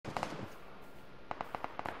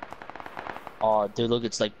Oh, dude, look,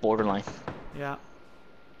 it's like borderline. Yeah.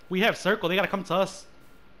 We have circle. They gotta come to us.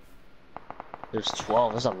 There's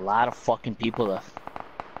 12. There's a lot of fucking people left.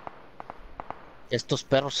 Estos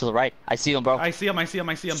perros to the right. I see them, bro. I see him. I see him.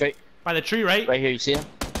 I see him. Straight. By the tree, right? Right here, you see him?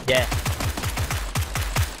 Yeah.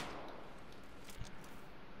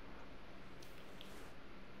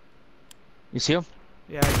 You see him?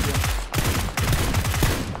 Yeah, I see him.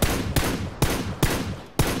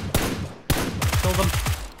 Killed him.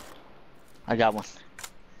 I got one.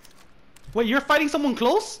 Wait, you're fighting someone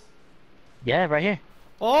close? Yeah, right here.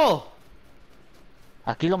 Oh,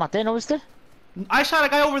 Aquí lo maté, ¿no viste? I shot a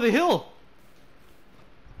guy over the hill.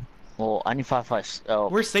 Well, I need 5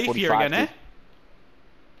 We're safe here 45, again, eh? dude.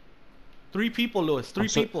 3 people, Lewis. 3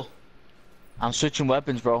 people. I'm switching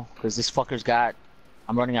weapons, bro, because this fucker's got...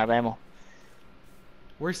 I'm running out of ammo.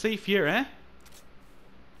 We're safe here, eh?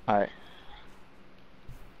 Alright.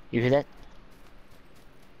 You hear that?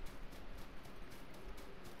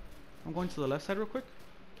 I'm going to the left side real quick.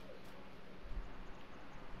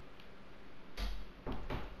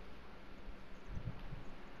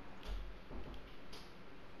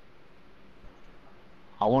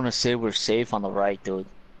 I want to say we're safe on the right, dude.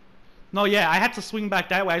 No, yeah, I had to swing back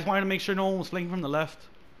that way. I just wanted to make sure no one was flanking from the left.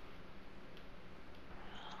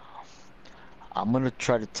 I'm gonna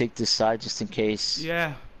try to take this side just in case.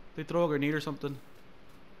 Yeah, they throw a grenade or something.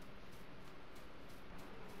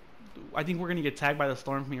 I think we're gonna get tagged by the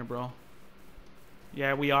storm from here, bro.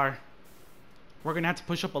 Yeah, we are. We're gonna have to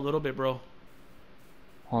push up a little bit, bro.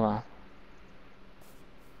 Hold on.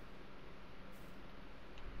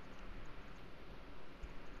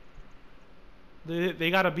 They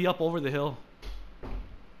gotta be up over the hill.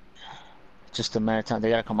 Just a matter of time. They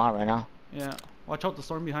gotta come out right now. Yeah. Watch out the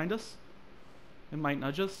storm behind us. It might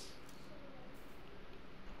nudge us.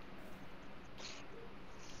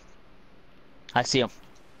 I see him.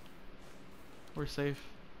 We're safe.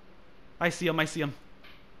 I see him. I see him.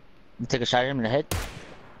 You take a shot at him in the head.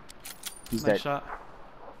 He's Nice dead. shot.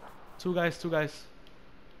 2 guys. 2 guys.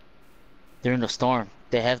 They're in the storm.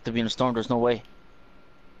 They have to be in the storm. There's no way.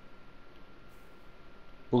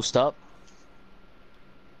 Boost up.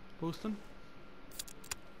 Boosting.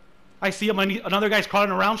 I see him. Another guy's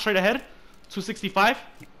crawling around straight ahead. 265.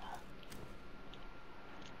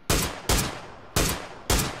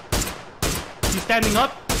 He's standing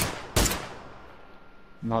up.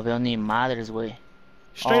 No veo ni madres, güey.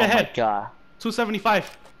 Straight ahead. Oh my god.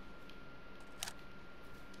 275.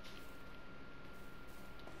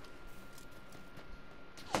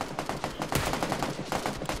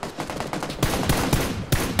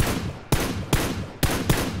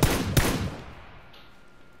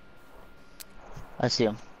 I see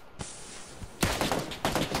him.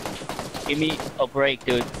 Give me a break,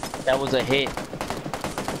 dude. That was a hit.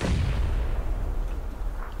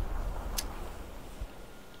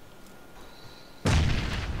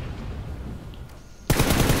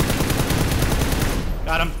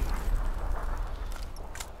 Got him.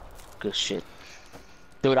 Good shit.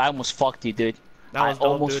 Dude, I almost fucked you, dude. That was I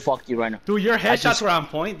dope, almost dude. fucked you right now. Dude, your headshots just- were on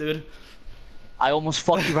point, dude. I almost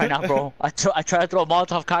fucked you right now, bro. I tried to throw a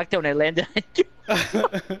Molotov cocktail and I landed on you.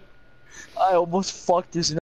 I almost fucked this.